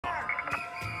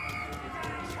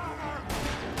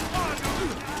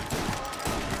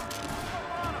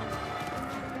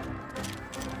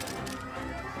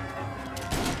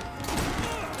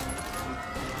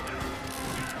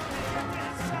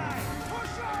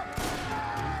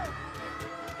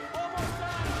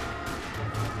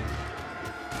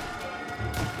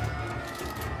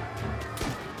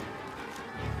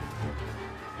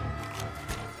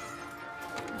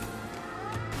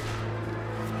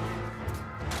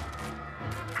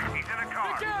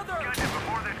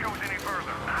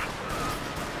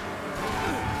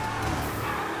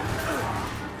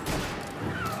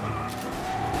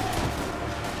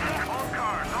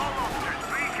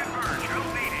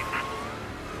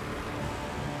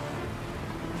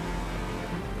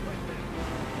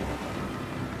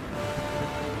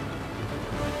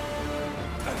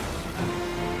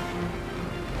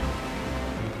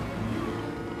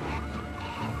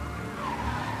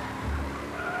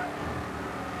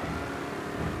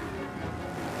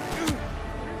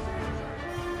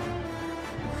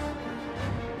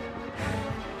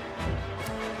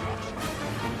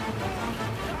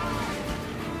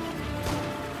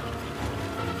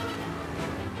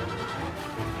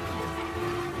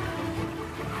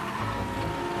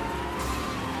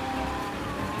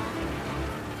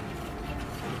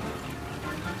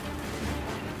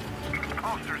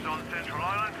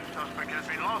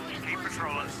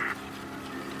patrolling.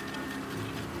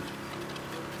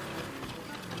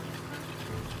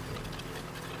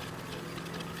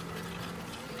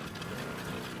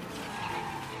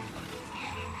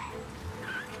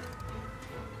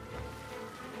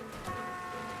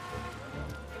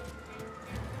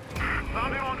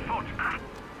 Found him on foot.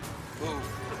 Move!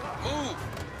 Move!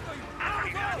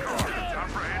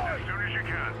 Apprehend as soon as you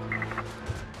can.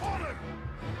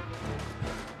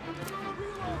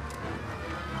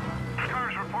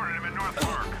 Cars reported him in North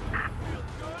Park.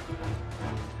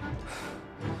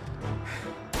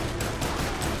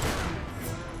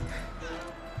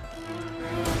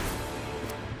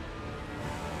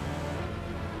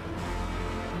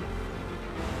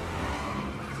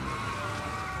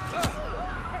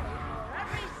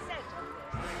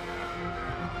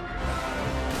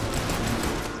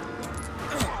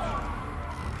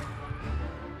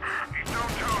 He's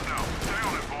downtown now. Stay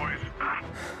on it, boys.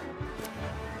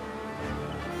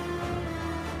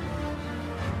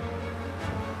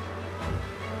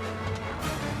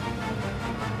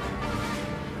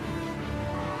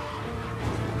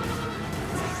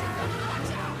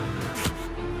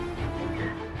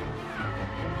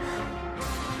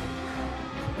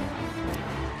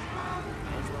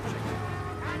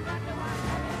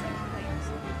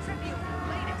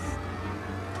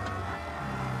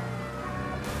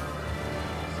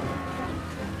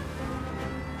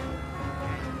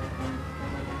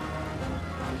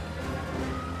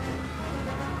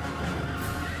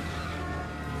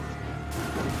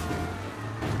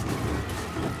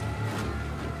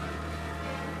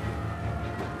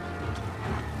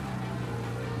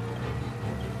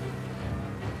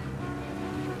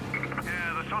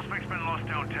 Yeah, the suspect's been lost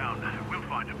downtown. We'll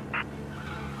find him.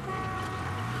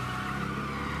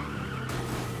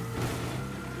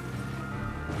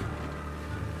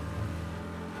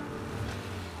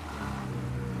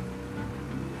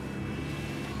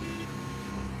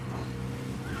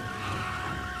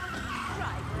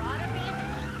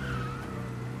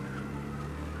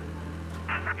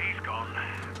 He's gone.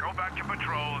 Go back to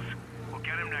patrols. We'll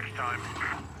get him next time.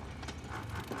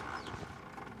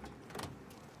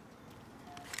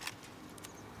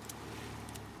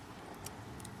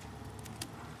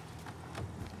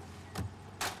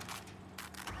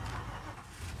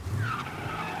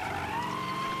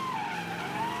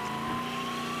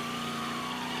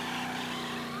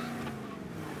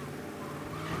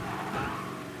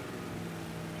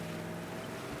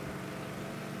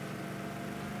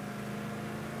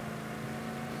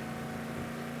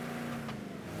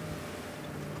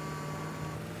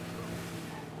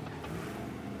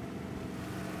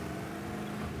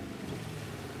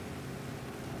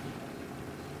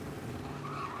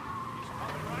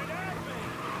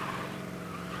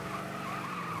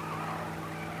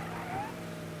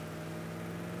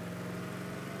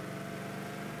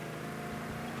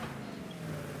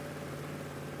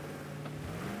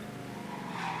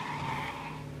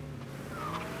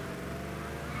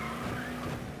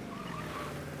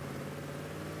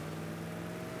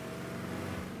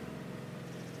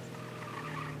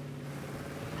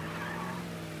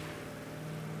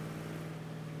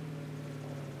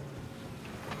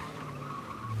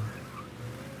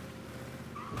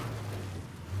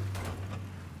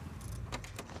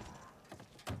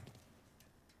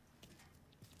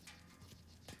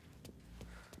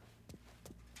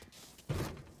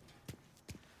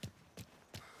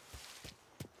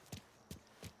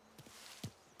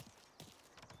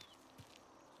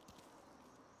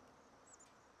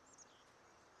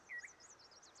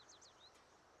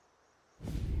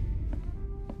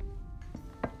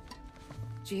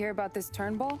 Did you hear about this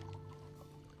Turnbull?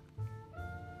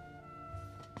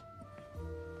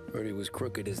 Heard he was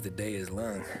crooked as the day is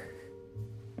long.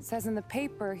 It says in the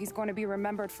paper he's going to be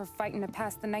remembered for fighting to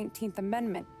pass the 19th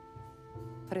Amendment.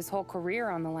 Put his whole career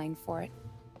on the line for it.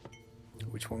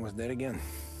 Which one was that again?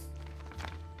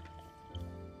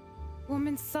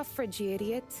 Women's suffrage, you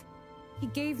idiot. He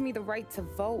gave me the right to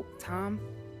vote, Tom.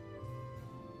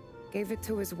 Gave it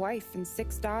to his wife and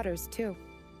 6 daughters, too.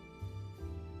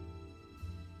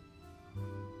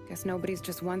 Guess nobody's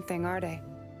just one thing, are they?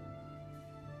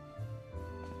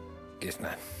 Guess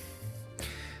not.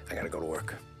 I gotta go to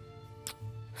work.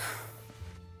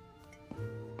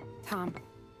 Tom,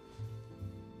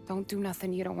 don't do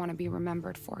nothing you don't want to be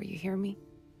remembered for, you hear me?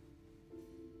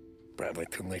 Probably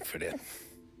too late for that.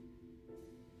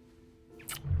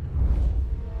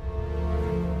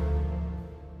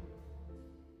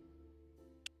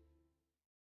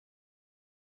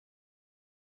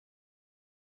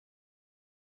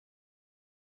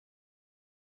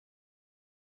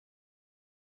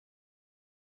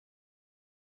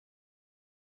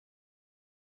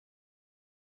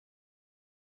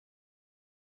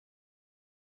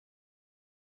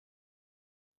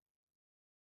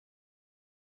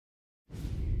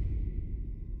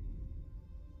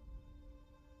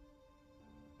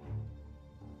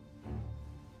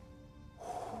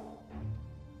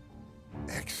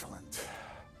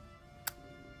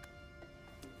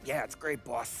 Yeah, it's great,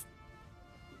 boss.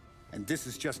 And this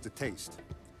is just a taste.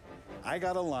 I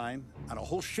got a line on a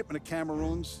whole shipment of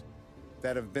Cameroons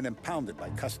that have been impounded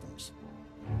by customs.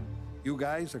 You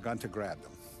guys are going to grab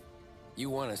them. You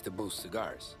want us to boost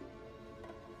cigars?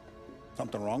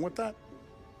 Something wrong with that?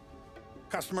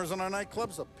 Customers in our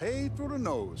nightclubs are paid through the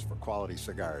nose for quality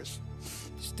cigars.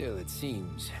 Still, it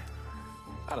seems...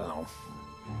 I don't know.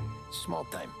 Small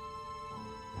time.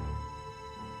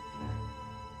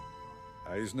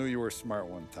 I always knew you were a smart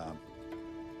one, Tom.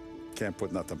 Can't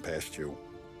put nothing past you.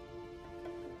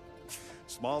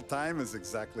 Small time is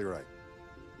exactly right.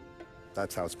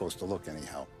 That's how it's supposed to look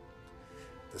anyhow.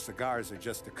 The cigars are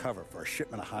just a cover for a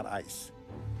shipment of hot ice.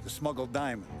 The smuggled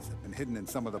diamonds have been hidden in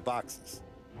some of the boxes.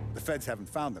 The feds haven't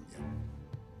found them yet.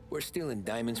 We're stealing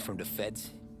diamonds from the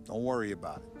feds? Don't worry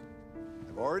about it.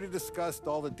 I've already discussed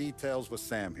all the details with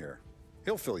Sam here.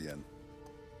 He'll fill you in.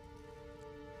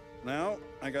 Now,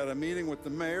 I got a meeting with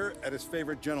the mayor at his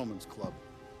favorite gentleman's club.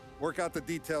 Work out the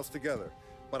details together.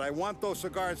 But I want those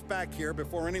cigars back here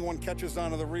before anyone catches on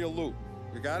to the real loot.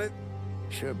 You got it?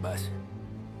 Sure, boss.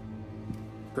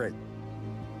 Great.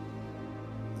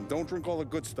 And don't drink all the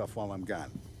good stuff while I'm gone.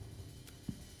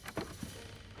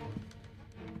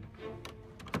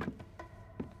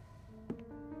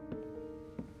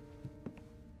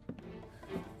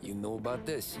 You know about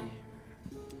this?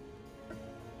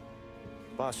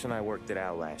 Boss and I worked it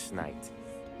out last night.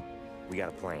 We got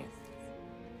a plan.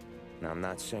 Now, I'm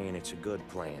not saying it's a good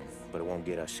plan, but it won't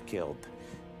get us killed.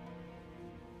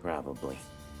 Probably.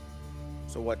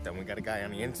 So what then? We got a guy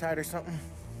on the inside or something?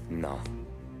 No.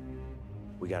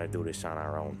 We gotta do this on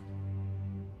our own.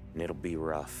 And it'll be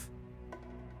rough.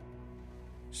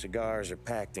 Cigars are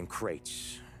packed in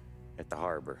crates at the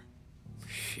harbor.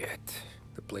 Shit.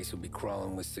 The place will be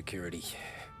crawling with security.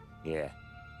 Yeah.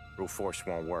 Brute force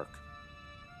won't work.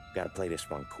 Gotta play this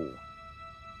one cool.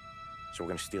 So we're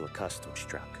gonna steal a customs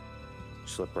truck.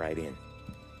 Slip right in.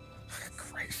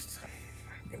 Christ.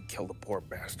 I'm gonna kill the poor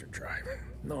bastard driver.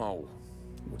 No.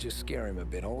 We'll just scare him a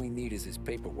bit. All we need is his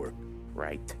paperwork.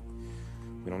 Right.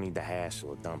 We don't need the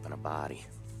hassle of dumping a body.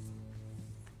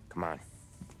 Come on.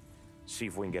 See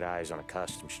if we can get eyes on a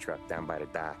customs truck down by the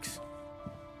docks.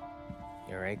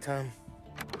 You all right, Tom?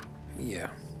 Yeah.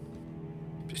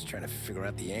 Just trying to figure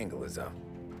out the angle is up.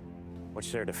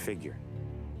 What's there to figure?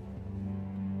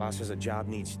 Boss says a job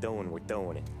needs doing, we're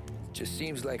doing it. Just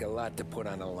seems like a lot to put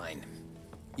on the line.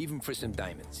 Even for some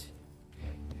diamonds.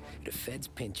 If the feds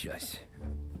pinch us,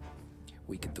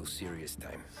 we could do serious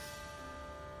time.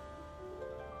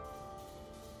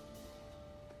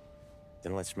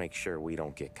 Then let's make sure we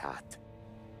don't get caught.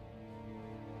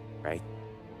 Right?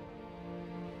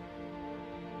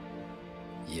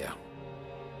 Yeah.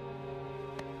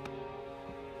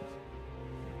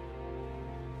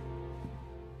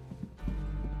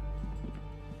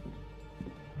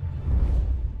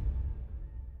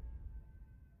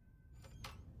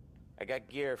 I got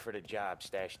gear for the job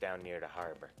stashed down near the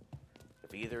harbor.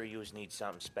 If either of yous need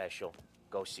something special,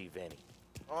 go see Vinny.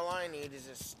 All I need is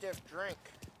a stiff drink.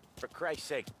 For Christ's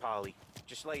sake, Polly,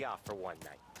 just lay off for one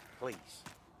night, please.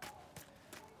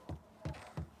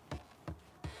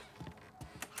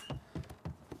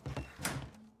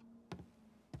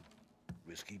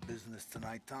 Risky business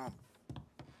tonight, Tom.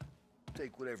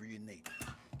 Take whatever you need.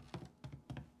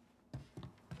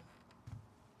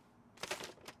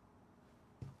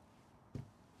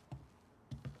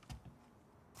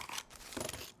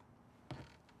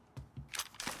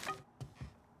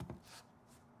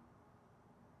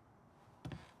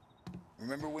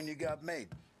 Remember when you got made?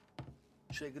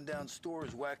 Shaking down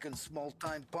stores, whacking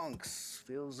small-time punks.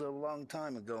 Feels a long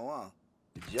time ago, huh?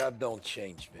 The job don't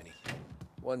change, Vinny.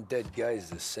 One dead guy is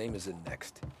the same as the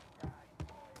next.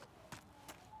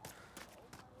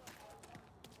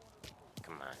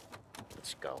 Come on,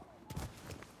 let's go.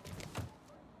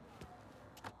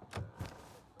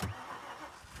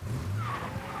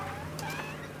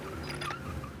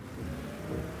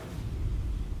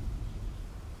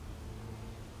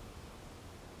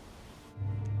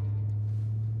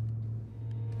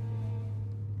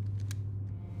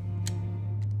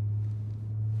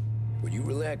 Will you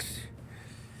relax?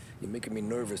 You're making me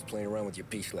nervous playing around with your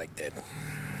piece like that.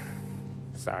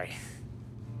 Sorry.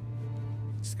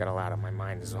 Just got a lot on my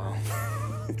mind is all.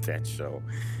 That show.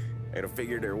 I'd have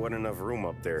figured there wasn't enough room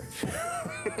up there.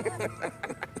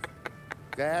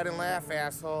 Go ahead and laugh,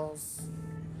 assholes.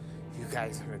 You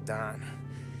guys are done.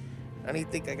 I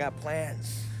don't think I got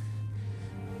plans.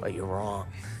 But you're wrong.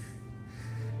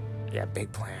 I got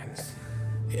big plans.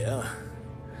 Yeah?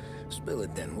 Spill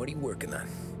it then. What are you working on?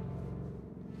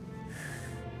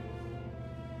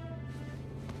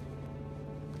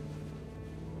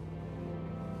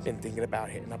 Been thinking about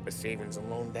hitting up a savings and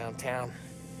loan downtown.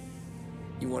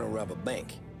 You want to rob a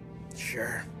bank?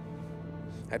 Sure.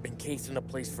 I've been casing the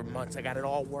place for months. I got it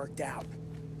all worked out.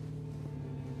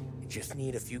 I just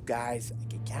need a few guys I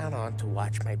can count on to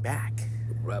watch my back.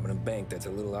 Robbing a bank, that's a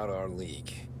little out of our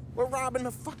league. We're robbing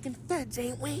the fucking feds,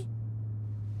 ain't we?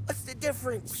 What's the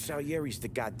difference? Salieri's the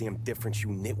goddamn difference, you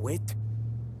nitwit.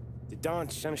 The Don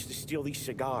sent us to steal these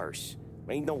cigars.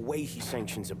 Ain't no way he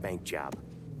sanctions a bank job.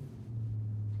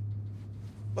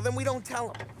 Well, then we don't tell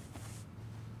him.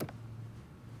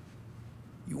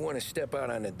 You want to step out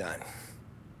on the Don?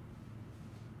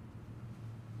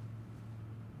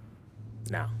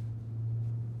 No.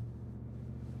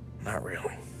 Not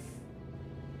really.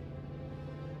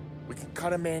 We can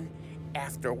cut him in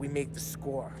after we make the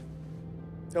score.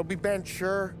 He'll be bent,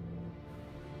 sure,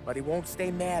 but he won't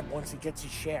stay mad once he gets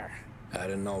his share. I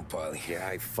don't know, Paulie. Yeah,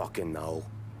 I fucking know.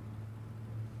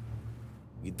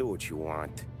 You do what you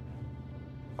want.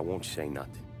 I won't say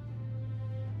nothing.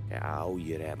 Yeah, I owe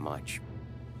you that much.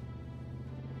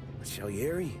 But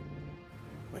Salieri,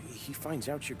 when he finds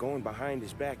out you're going behind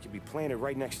his back, you'll be planted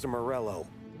right next to Morello.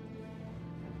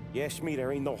 You ask me,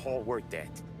 there ain't no haul worth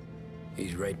that.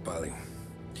 He's right, Paulie.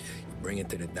 You bring it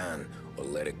to the Don or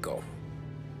let it go.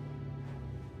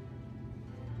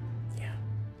 Yeah.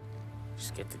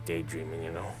 Just get to daydreaming,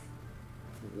 you know?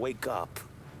 Wake up.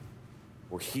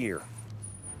 We're here.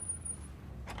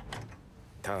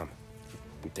 Tom,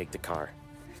 you take the car.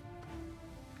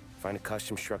 Find a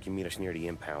customs truck and meet us near the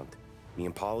impound. Me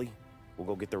and Paulie, we'll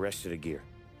go get the rest of the gear.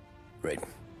 Right.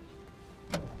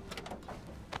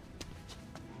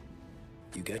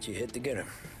 You got your head together.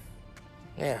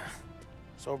 Yeah.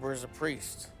 Sober as a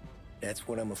priest. That's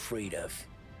what I'm afraid of.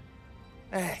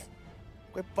 Hey,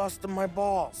 quit busting my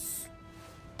balls.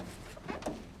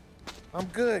 I'm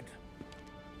good.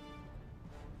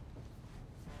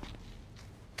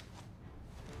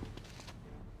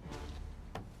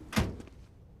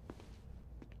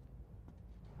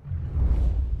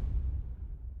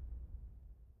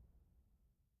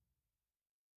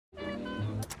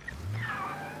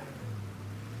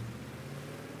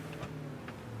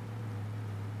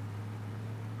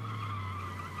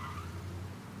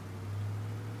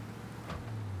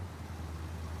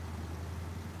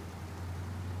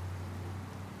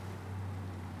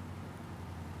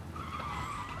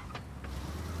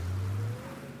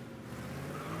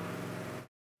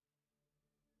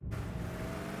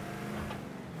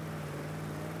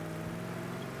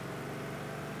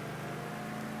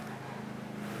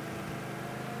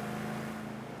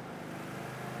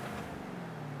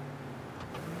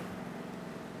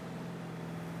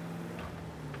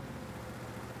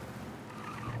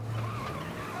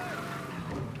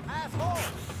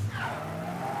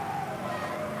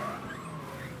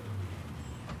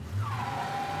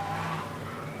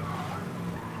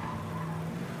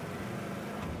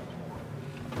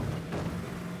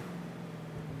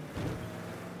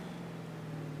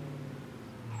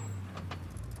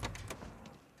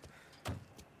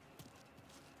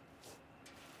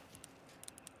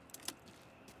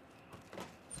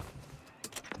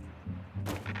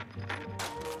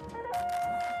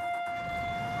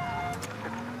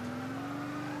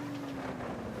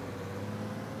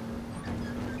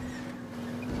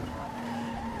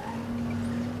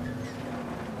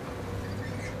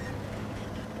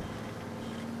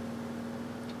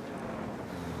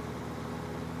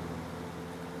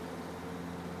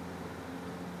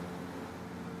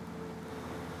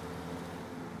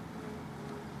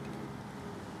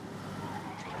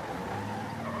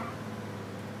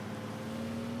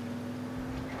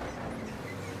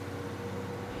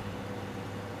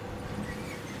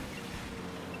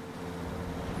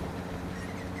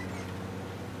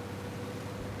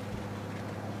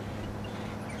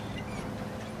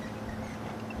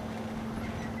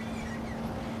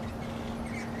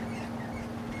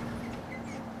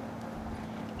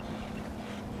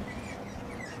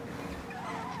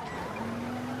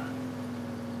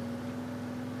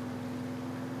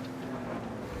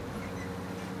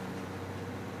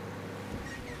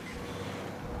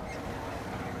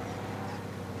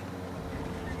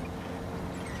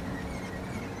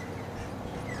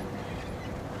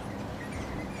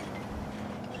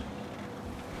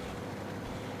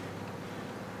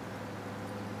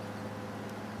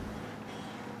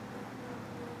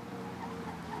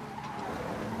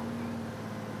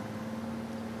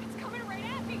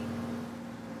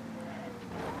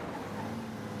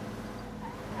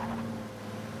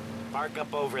 Park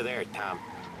up over there, Tom.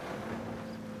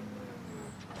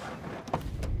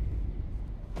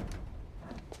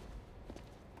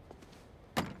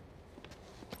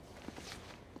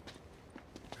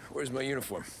 We're Where's my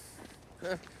uniform?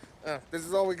 This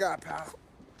is all we got, pal.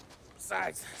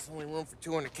 Besides, there's only room for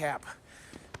 2 in the cap.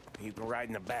 You can ride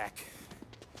in the back.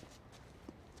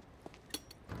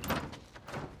 Make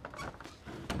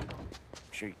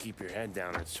sure you keep your head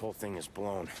down. This whole thing is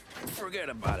blown. Forget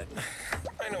about it.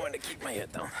 I know when to keep my head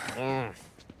down.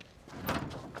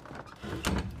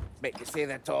 Bet you say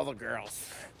that to all the girls.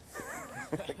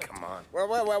 Come on. Well.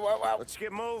 Let's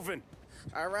get moving.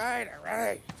 All right.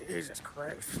 Jesus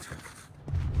Christ.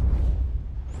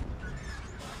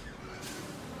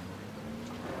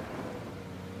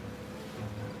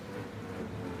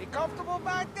 You comfortable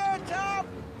back there, Tom?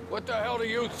 What the hell do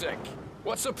you think?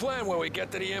 What's the plan when we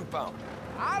get to the impound?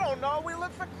 I don't know. We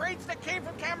look for crates that came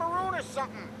from Cameroon or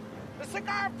something. The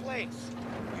cigar place.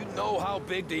 You know how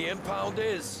big the impound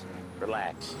is?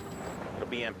 Relax. It'll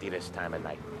be empty this time of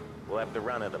night. We'll have the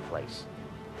run of the place.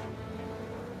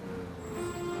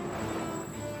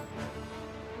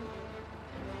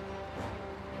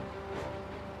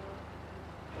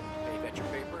 Hey, you got your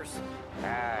papers?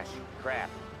 Ah, crap.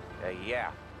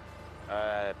 Yeah.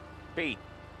 Pete,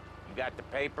 you got the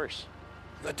papers?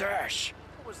 The dash.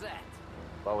 What was that?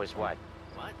 What was what?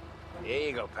 What? Here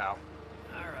you go, pal.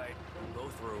 All right, go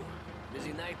through.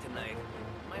 Busy night tonight.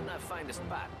 Might not find a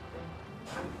spot.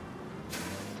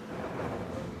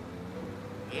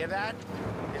 Hear that?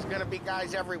 There's gonna be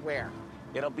guys everywhere.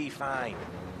 It'll be fine.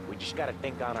 We just gotta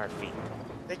think on our feet.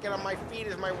 Thinking on my feet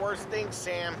is my worst thing,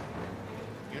 Sam.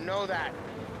 You know that.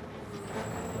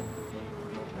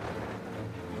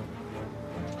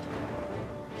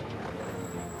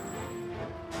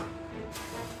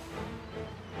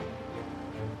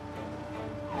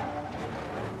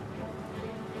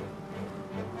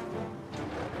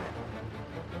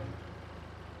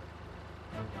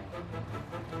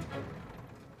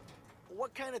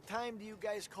 What kind of time do you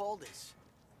guys call this?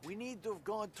 We need to have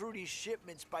gone through these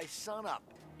shipments by sunup.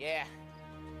 Yeah.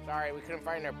 Sorry, we couldn't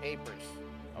find our papers.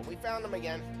 But we found them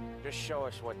again. Just show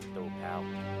us what to do, pal.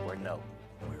 We're no.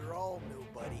 We're all new,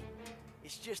 buddy.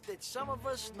 It's just that some of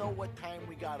us know what time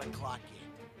we gotta clock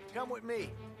in. Come with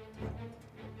me.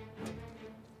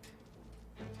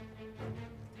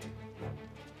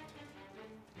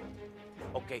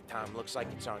 Okay, Tom, looks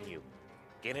like it's on you.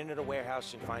 Get into the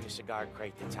warehouse and find a cigar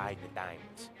crate that's hiding the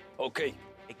diamonds. Okay.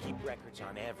 They keep records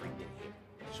on everything here,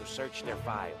 so search their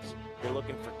files. They're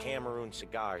looking for Cameroon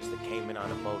cigars that came in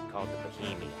on a boat called the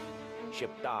Bohemia.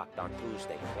 Ship docked on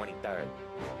Tuesday, 23rd.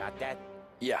 Got that?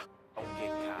 Yeah. Don't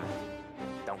get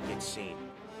caught. Don't get seen.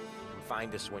 And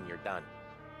find us when you're done.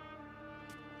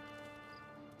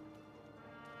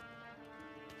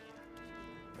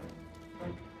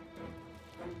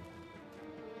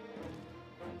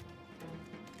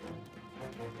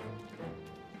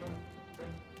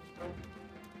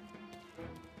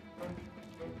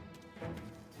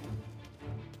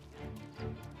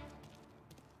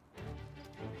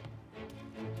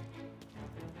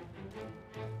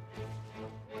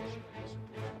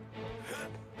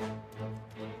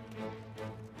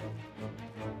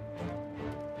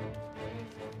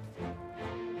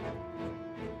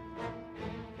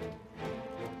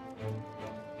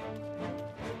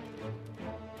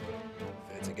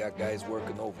 Fancy got guys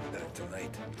working overtime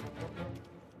tonight.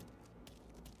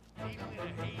 Needle in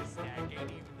a haystack ain't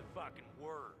even the fucking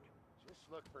word.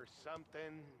 Just look for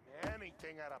something,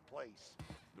 anything out of place.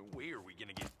 Where are we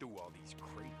gonna get through all these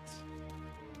crates?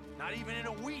 Not even in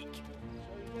a week. So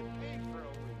you get paid for a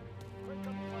week. Quick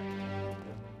complaint.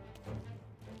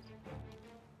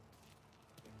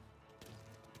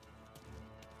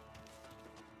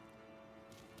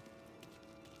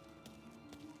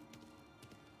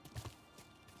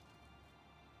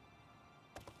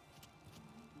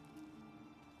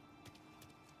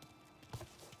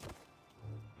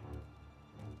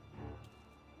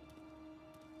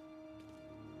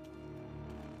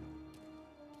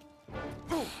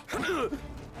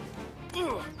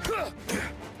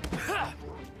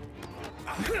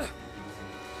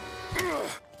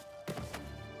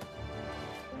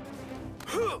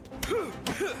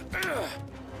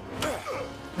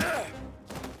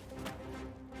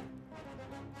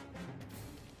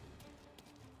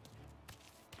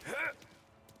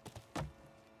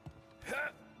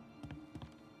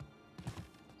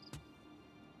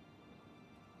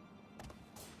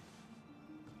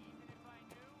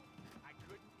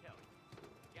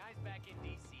 Back in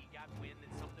D.C. got wind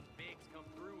that something big's come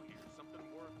through here, something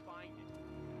worth finding.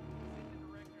 The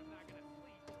director's not gonna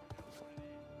sleep.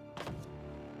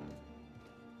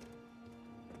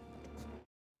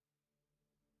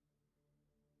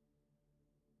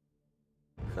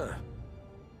 Huh.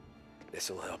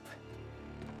 This'll help.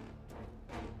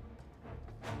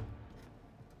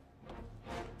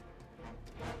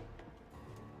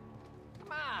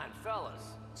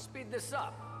 Fellas, speed this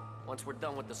up. Once we're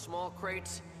done with the small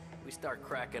crates, we start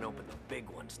cracking open the big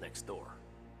ones next door.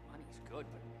 Money's good,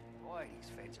 but boy, these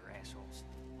feds are assholes.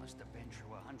 Must have been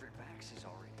through 100 baxes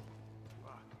already.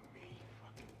 Fuck me.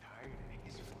 Fucking tired of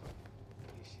this.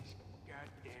 This is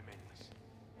goddamn endless.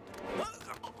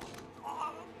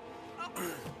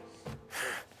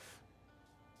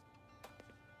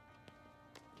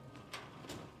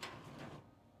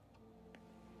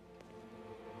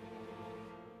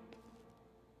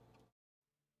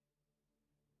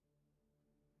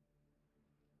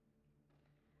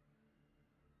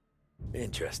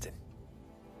 Interesting.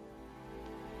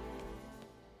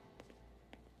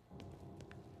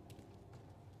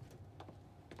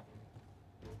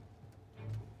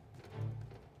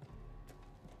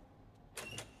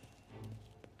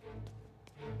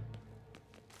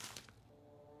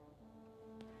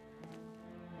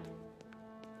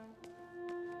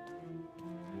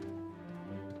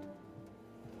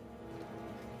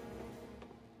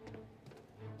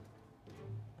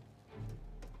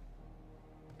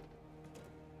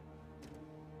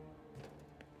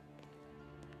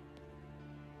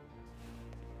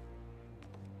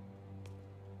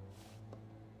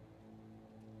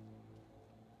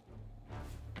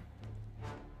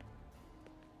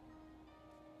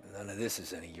 None of this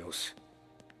is any use.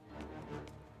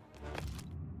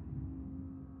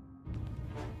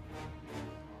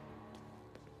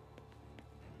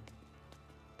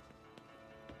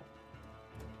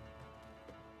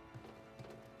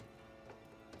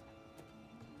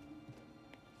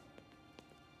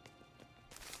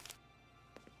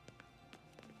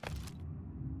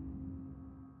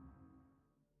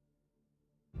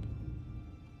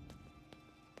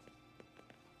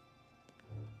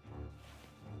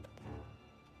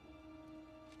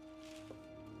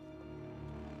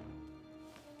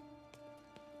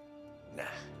 Nah,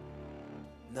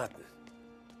 nothing.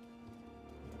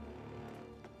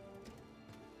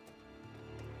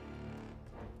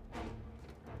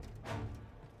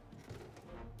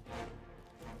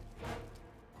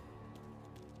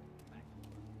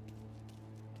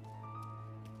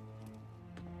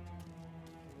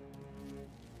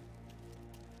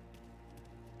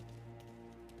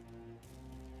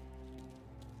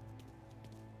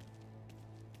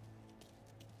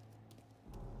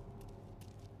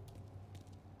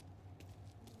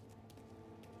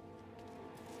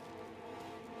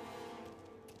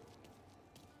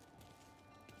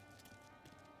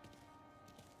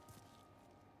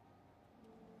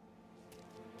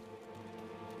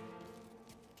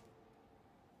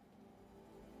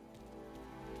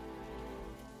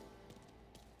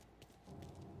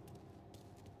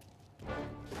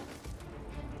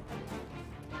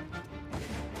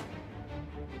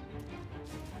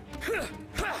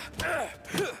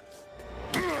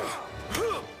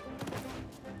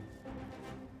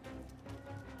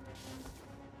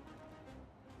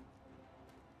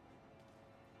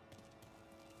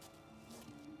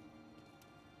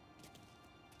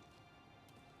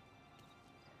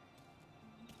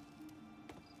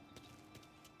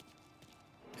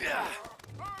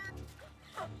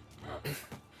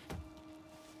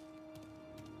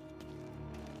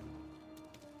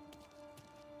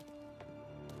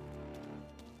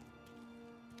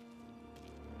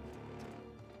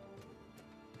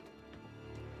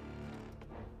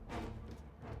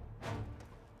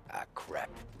 Ah, crap.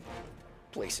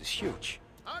 Place is huge.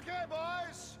 Okay,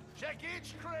 boys. Check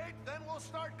each crate, then we'll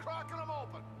start cracking them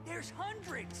open. There's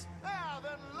hundreds! Now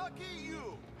then, lucky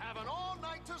you. Having all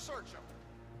night to search them.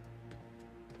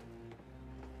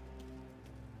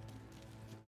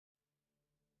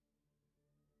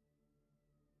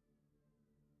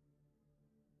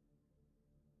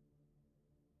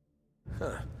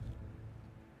 Huh.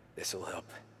 This'll help.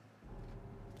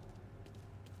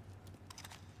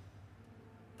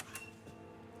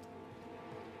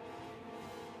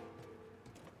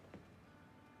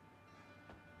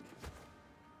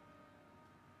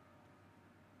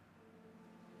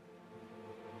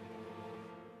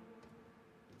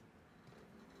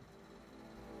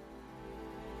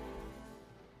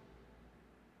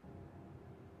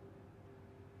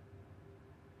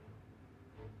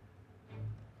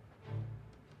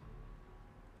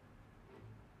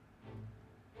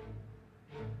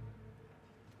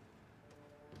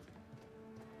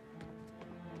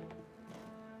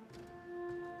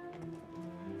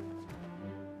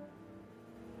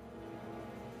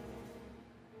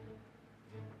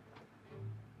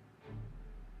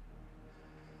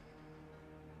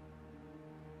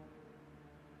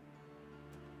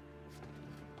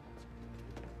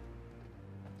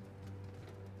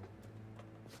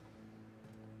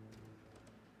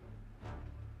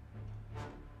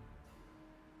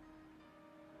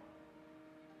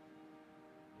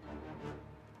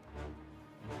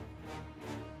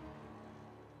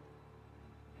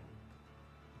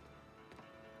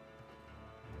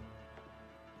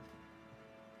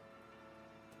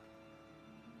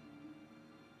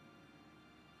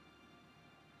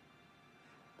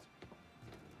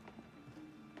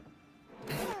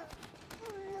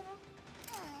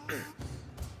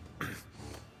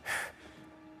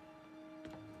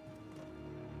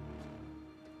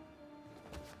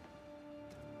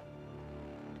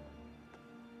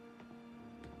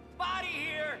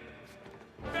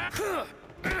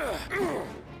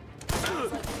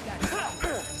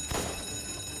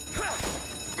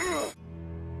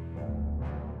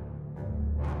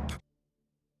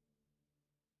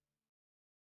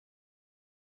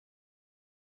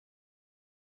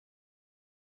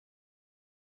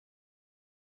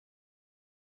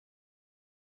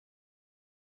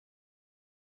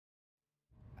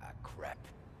 Ah, crap.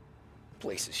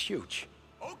 Place is huge.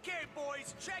 Okay,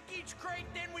 boys, check each crate,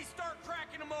 then we start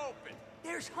cracking them open.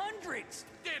 There's hundreds!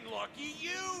 Then lucky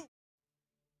you!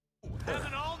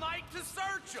 Having all night to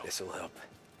search them. This'll help.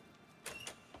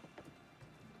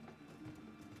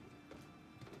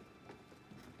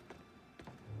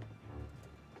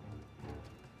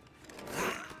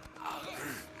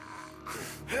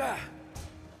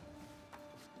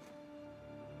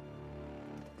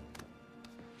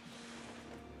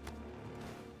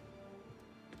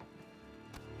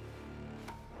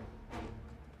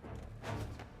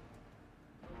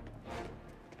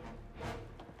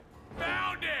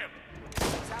 Found him!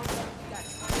 Sounds like we got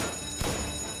trouble.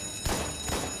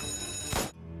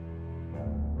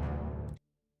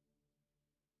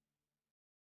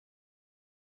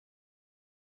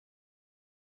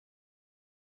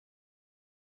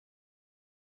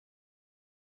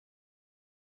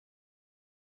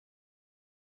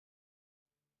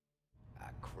 Ah,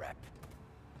 crap.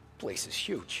 Place is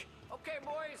huge. Okay,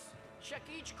 boys, check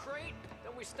each crate,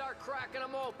 then we start cracking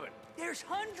them open. There's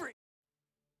hundreds!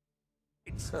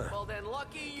 Well, then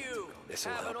lucky you.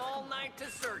 This'll Having help. all night to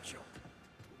search them.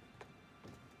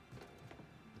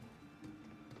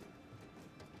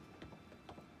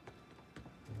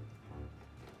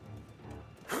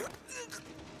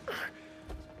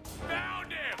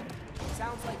 Found him!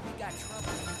 Sounds like we got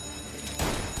trouble.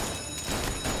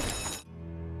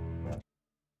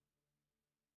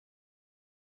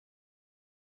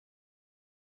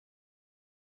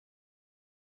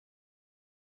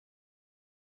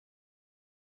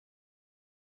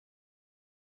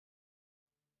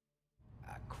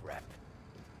 Ah, crap.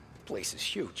 Place is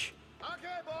huge.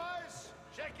 Okay, boys.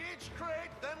 Check each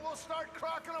crate, then we'll start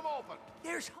cracking them open.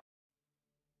 There's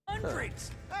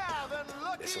hundreds! Ah, then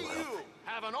lucky This'll you. help.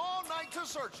 Having all night to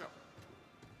search them.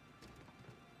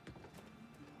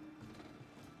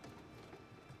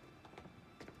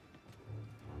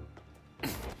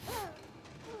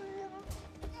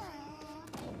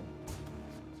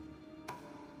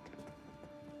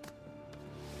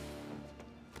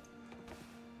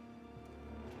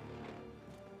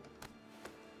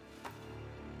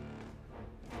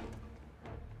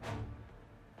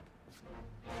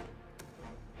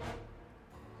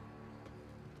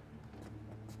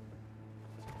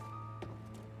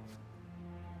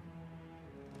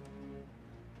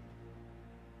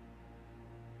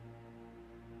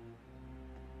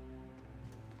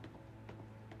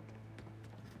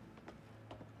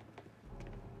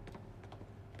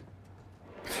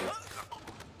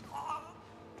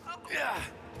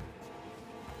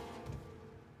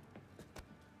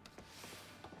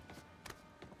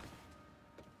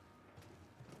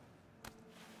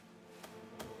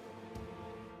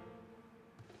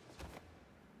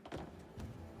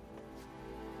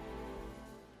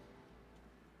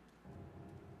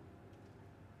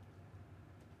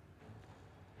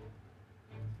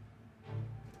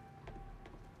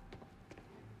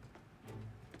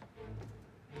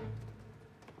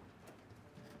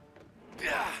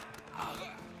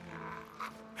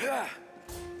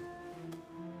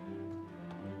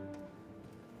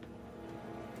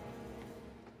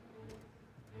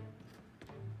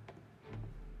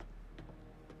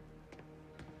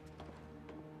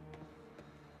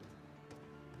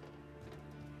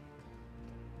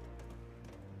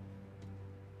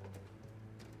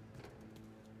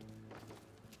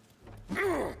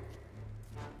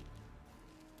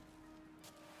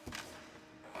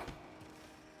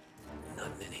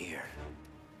 Nothing in here.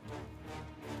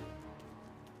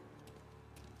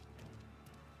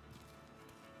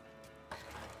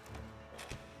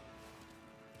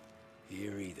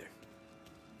 Here either.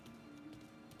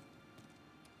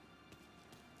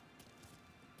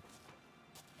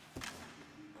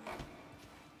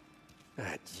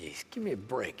 Ah, jeez, give me a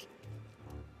break.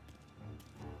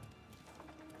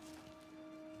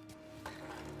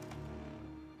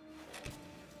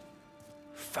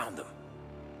 Found them.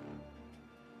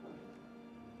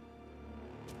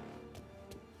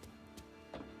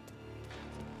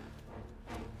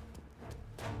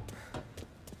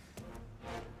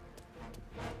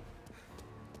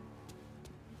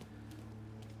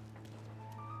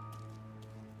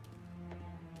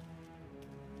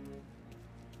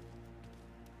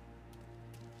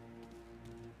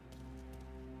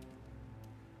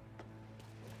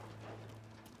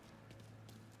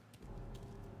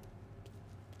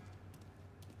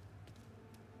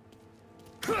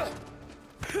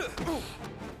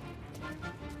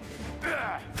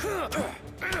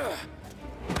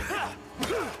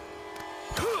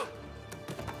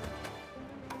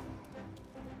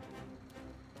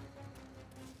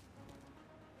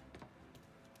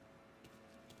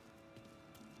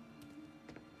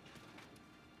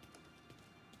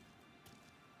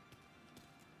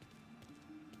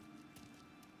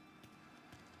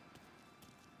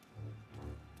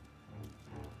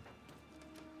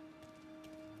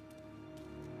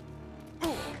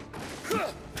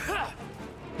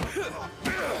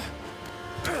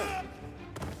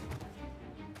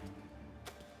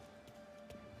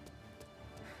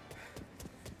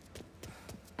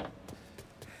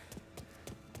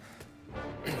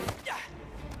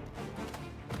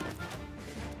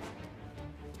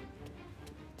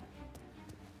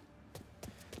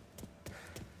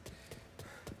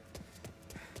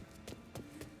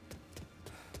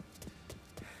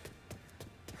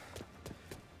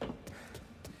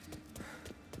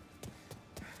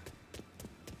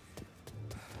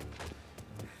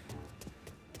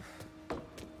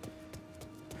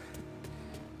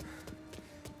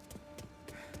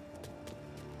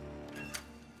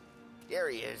 There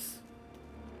he is.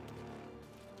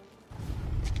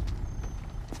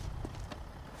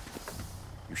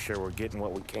 You sure we're getting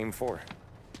what we came for?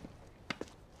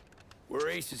 We're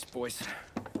aces, boys.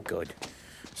 Good.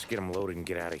 Let's get them loaded and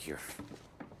get out of here.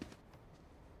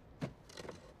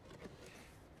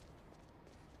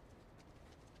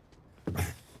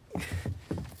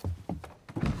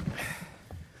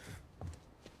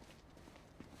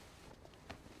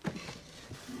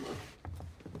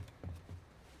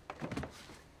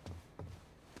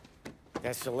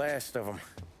 That's the last of them.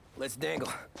 Let's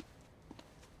dangle.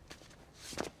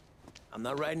 I'm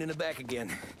not riding in the back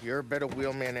again. You're a better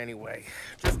wheelman anyway.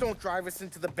 Just don't drive us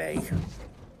into the bay.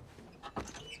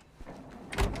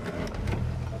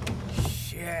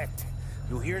 Shit.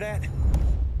 You hear that?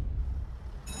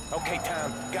 Okay,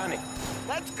 Tom, gun it.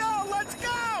 Let's go! Let's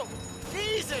go!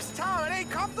 Jesus, Tom, it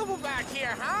ain't comfortable back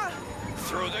here, huh?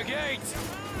 Through the gates!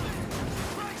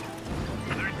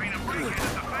 There's been a break-in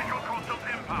at the Federal Customs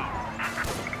impound.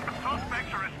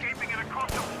 Suspects are escaping in a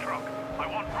customs truck. I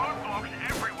want roadblocks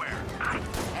everywhere.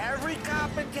 Every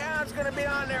cop in town's gonna be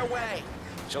on their way.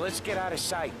 So let's get out of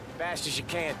sight. Fast as you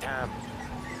can, Tom.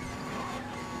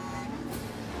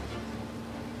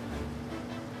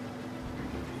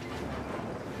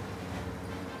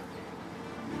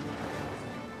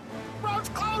 Road's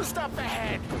closed up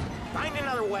ahead. Find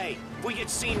another way. If we get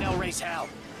seen, they'll raise hell.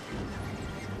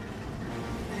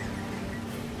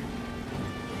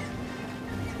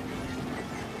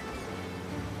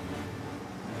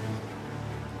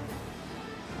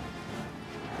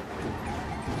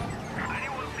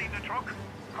 Anyone seen the truck?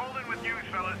 Call in with news,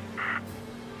 fellas.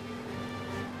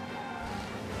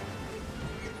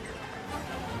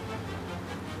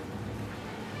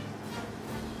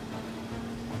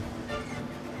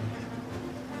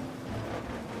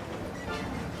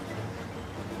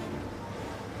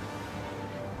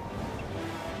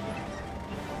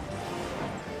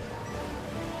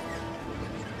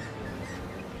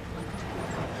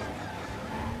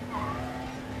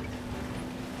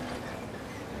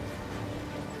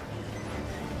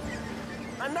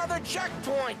 Another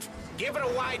checkpoint! Give it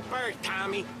a wide berth,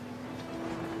 Tommy.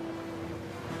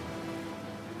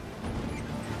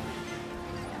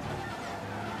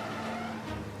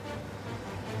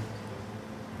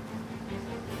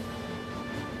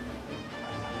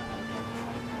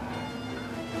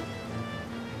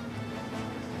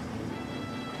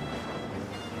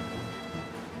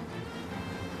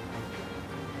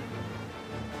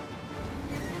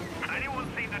 Anyone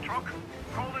seen the truck?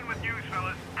 Call in with news,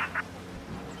 fellas.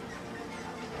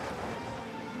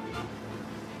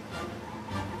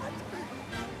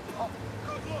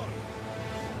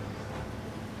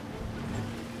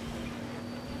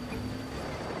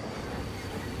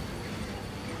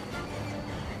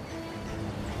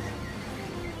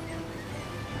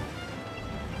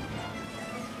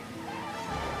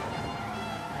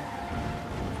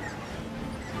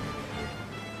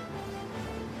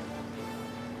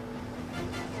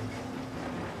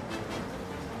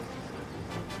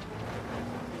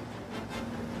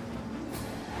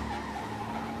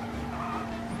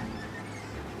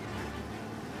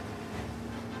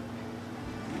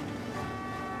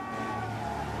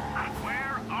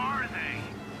 Where are they?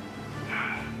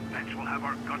 Bench will have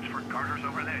our guts for garters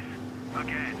over this.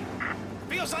 Again.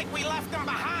 Feels like we left them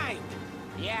behind.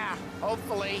 Yeah,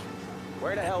 hopefully.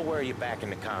 Where the hell were you back in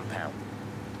the compound?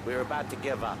 We were about to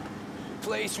give up.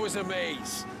 Place was a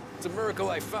maze. It's a miracle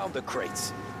I found the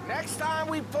crates. Next time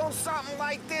we pull something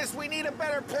like this, we need a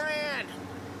better plan.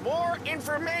 More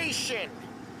information!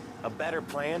 A better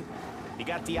plan? He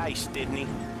got the ice, didn't he?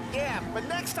 Yeah, but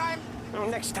next time... Well,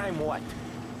 next time what?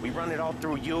 We run it all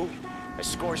through you?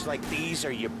 Scores like these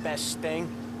are your best thing?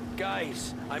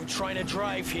 Guys, I'm trying to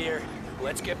drive here.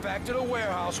 Let's get back to the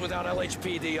warehouse without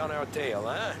LHPD on our tail,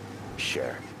 huh?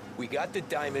 Sure. We got the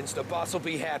diamonds, the boss will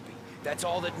be happy. That's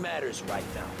all that matters right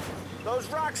now. Those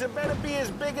rocks had better be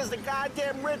as big as the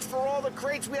goddamn ridge for all the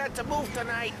crates we had to move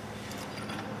tonight.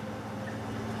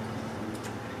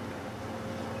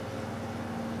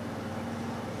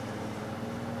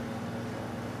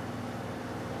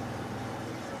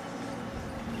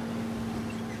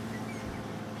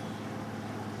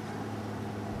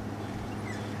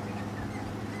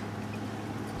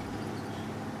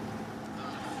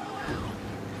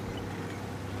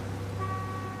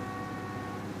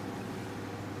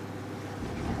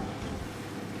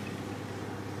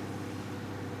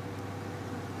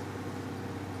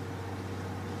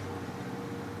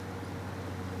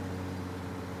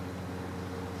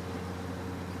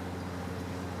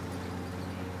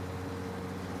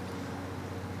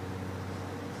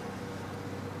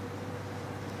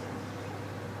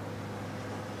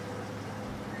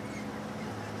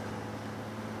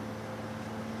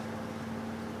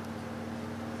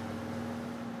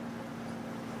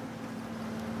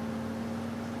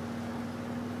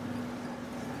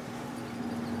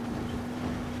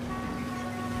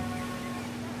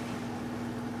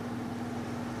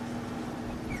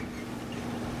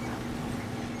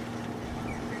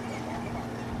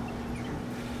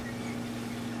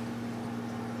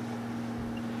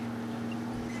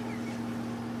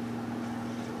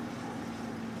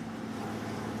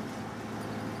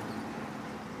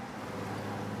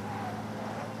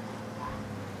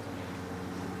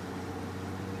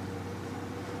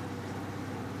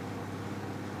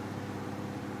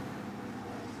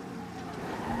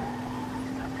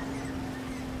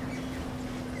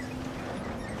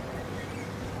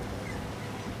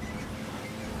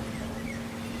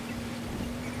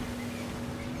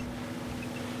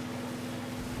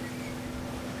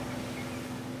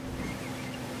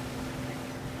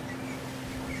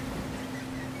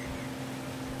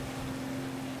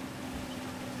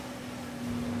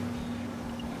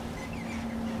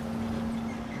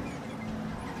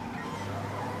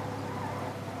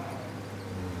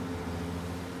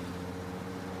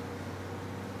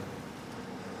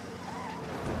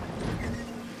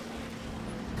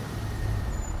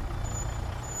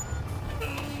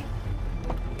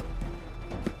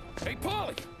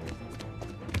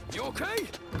 okay?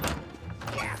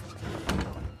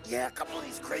 Yeah, a couple of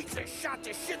these crates are shot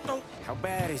to shit, though. How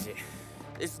bad is it?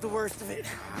 It's the worst of it.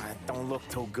 It don't look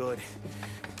too good.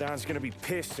 Don's gonna be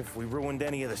pissed if we ruined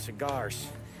any of the cigars.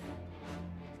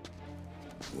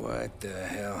 What the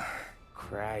hell?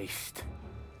 Christ.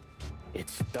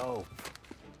 It's dope.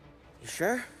 You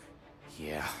sure?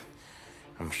 Yeah,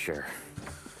 I'm sure.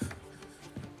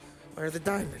 Where are the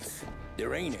diamonds?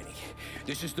 There ain't any.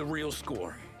 This is the real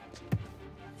score.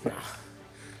 No.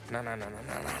 No.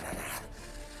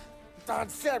 Don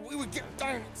said we would get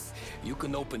diamonds. You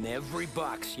can open every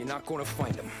box. You're not gonna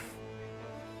find them.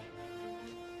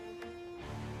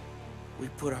 We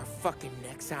put our fucking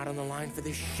necks out on the line for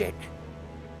this shit.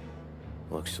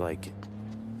 Looks like it.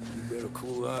 You better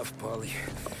cool off, Paulie.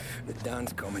 The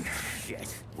Don's coming.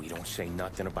 Shit. We don't say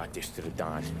nothing about this to the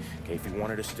Don. Okay, if he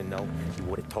wanted us to know, he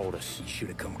would have told us. He should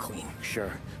have come clean.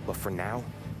 Sure, but for now,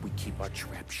 we keep our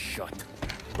trap shut.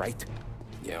 Right?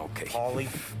 Yeah, okay. Paulie?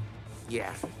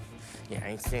 Yeah, I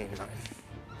ain't saying nothing.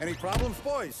 Any problems,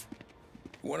 boys?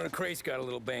 One of the crates got a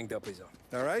little banged up, is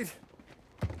all. All right?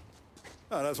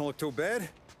 Oh, doesn't look too bad.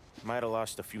 Might have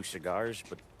lost a few cigars,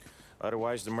 but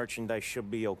otherwise the merchandise should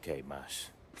be okay, boss.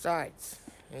 Besides,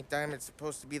 ain't diamonds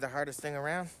supposed to be the hardest thing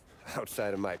around?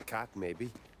 Outside of my cock, maybe.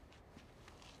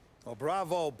 Well,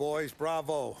 bravo, boys,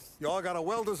 bravo. You all got a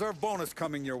well-deserved bonus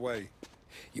coming your way.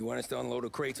 You want us to unload the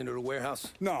crates into the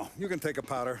warehouse? No, you can take a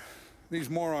powder. These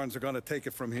morons are gonna take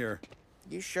it from here.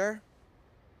 You sure?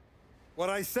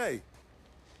 What'd I say?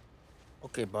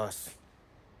 Okay, boss.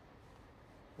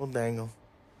 We'll dangle.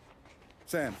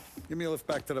 Sam, give me a lift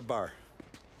back to the bar.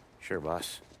 Sure,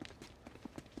 boss.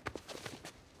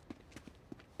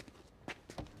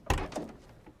 You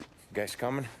guys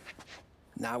coming?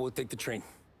 Nah, we'll take the train.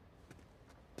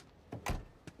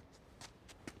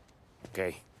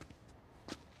 Okay.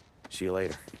 See you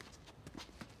later.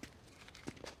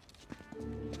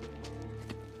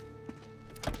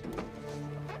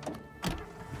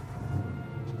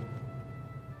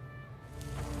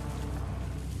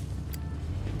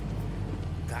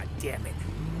 God damn it.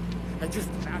 I just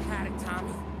about had it,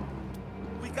 Tommy.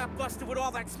 We got busted with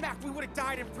all that smack, we would have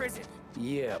died in prison.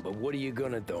 Yeah, but what are you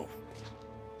gonna do?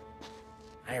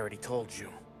 I already told you.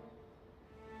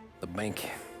 The bank?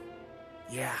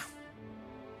 Yeah.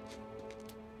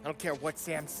 I don't care what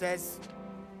Sam says.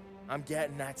 I'm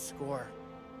getting that score.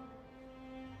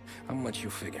 How much you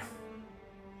figure?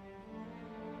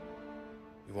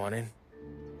 You want in?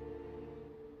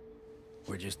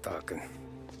 We're just talking.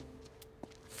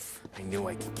 I knew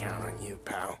I could count on you,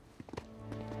 pal.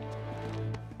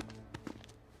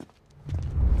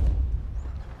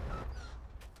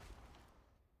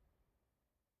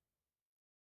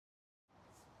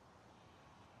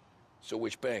 So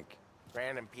which bank?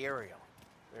 Grand Imperial.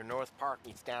 Where North Park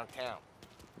meets downtown.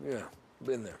 Yeah,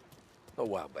 been there. A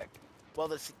while back. Well,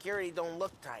 the security don't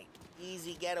look tight.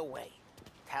 Easy getaway.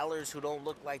 Tellers who don't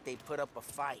look like they put up a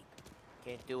fight.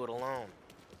 Can't do it alone.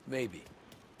 Maybe.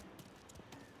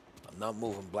 I'm not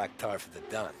moving black tar for the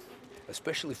Don.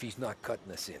 Especially if he's not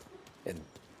cutting us in. And...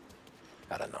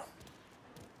 I don't know.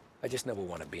 I just never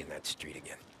want to be in that street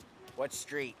again. What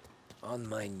street? On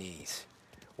my knees.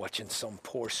 Watching some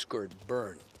poor skirt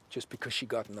burn. Just because she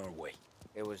got in our way.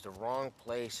 It was the wrong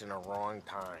place and the wrong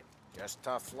time. Just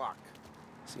tough luck.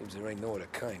 Seems there ain't no other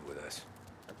kind with us.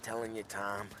 I'm telling you,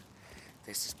 Tom.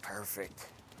 This is perfect.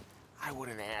 I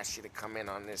wouldn't ask you to come in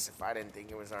on this if I didn't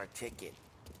think it was our ticket.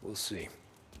 We'll see.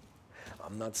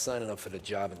 I'm not signing up for the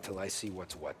job until I see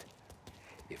what's what.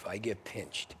 If I get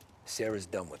pinched, Sarah's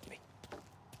done with me.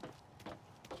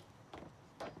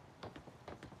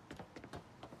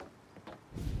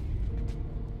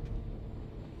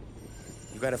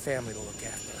 You got a family to look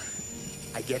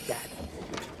after. I get that.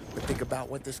 But think about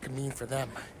what this could mean for them.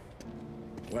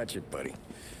 Watch it, buddy.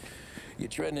 You're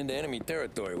treading into enemy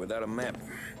territory without a map.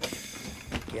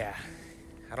 Yeah.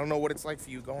 I don't know what it's like for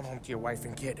you going home to your wife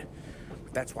and kid.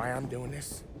 But that's why I'm doing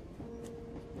this.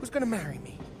 Who's gonna marry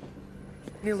me?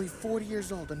 Nearly 40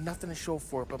 years old and nothing to show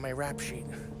for it but my rap sheet.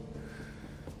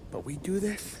 But we do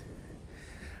this,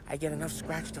 I get enough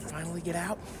scratch to finally get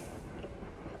out?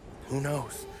 Who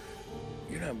knows?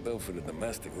 You're not built for the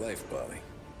domestic life, Bobby.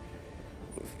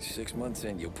 6 months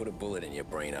in, you'll put a bullet in your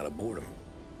brain out of boredom.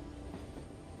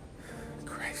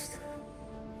 Christ.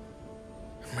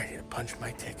 I'm ready to punch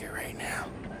my ticket right now.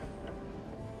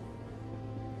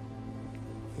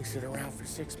 We sit around for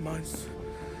 6 months,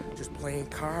 just playing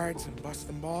cards and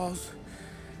busting balls,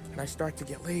 and I start to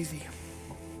get lazy.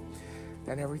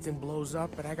 Then everything blows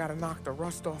up and I gotta knock the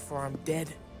rust off or I'm dead.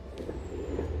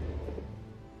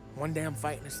 One day I'm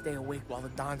fighting to stay awake while the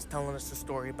Don's telling us a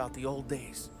story about the old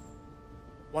days.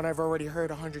 One I've already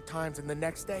heard 100 times, and the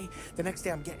next day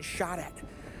I'm getting shot at,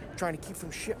 trying to keep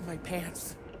from shitting my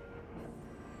pants.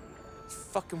 It's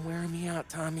fucking wearing me out,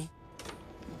 Tommy.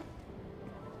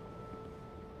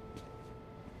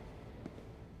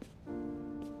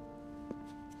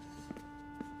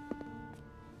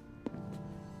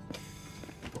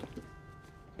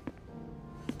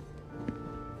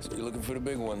 So you're looking for the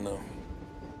big one, though?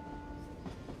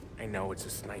 I know it's a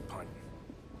snipe hunt.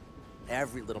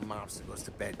 Every little mobster goes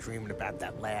to bed dreaming about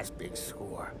that last big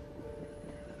score.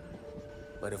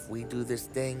 But if we do this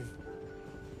thing,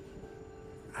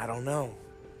 I don't know.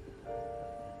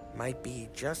 Might be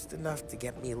just enough to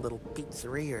get me a little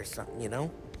pizzeria or something, you know?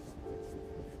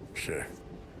 Sure.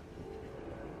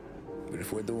 But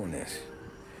if we're doing this,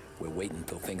 we're waiting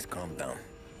until things calm down.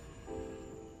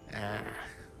 Ah,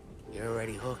 you're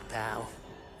already hooked, pal.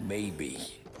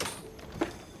 Maybe.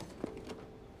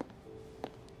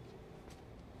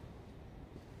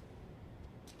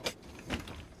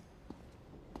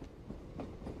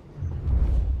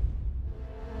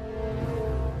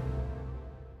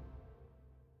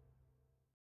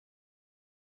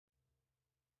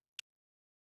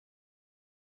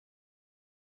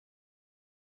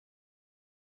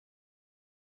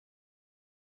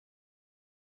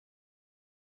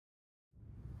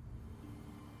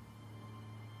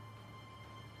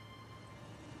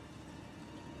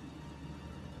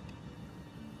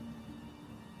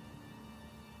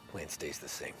 Plan stays the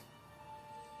same.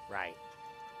 Right.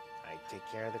 I take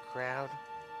care of the crowd,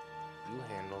 you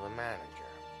handle the manager.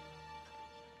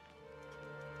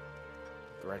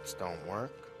 Threats don't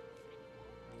work,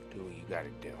 do what you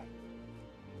gotta do.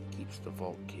 Keeps the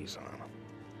vault keys on him.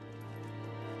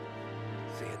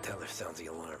 See a teller sounds the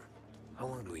alarm. How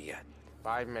long do we get?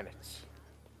 5 minutes,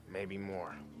 maybe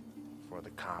more, before the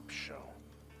cops show.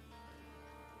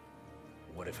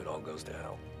 What if it all goes to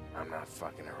hell? I'm not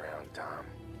fucking around, Tom.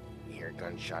 You hear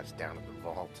gunshots down at the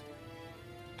vault?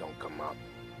 Don't come up.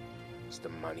 It's the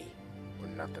money, or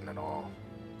nothing at all.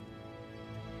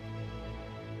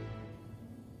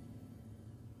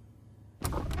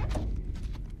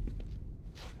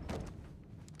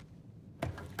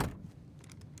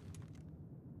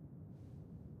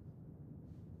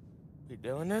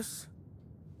 doing this?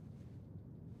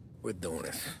 We're doing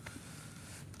this.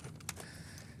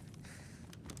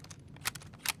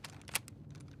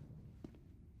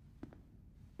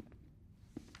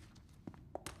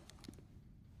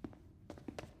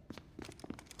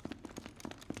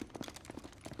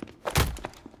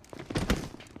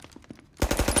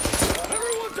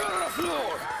 Everyone down on the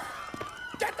floor!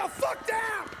 Get the fuck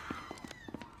down!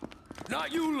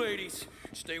 Not you, ladies.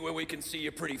 Stay where we can see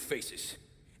your pretty faces.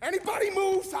 Anybody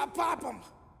moves, I'll pop them!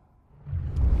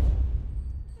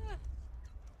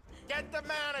 Get the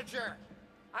manager!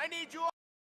 I need you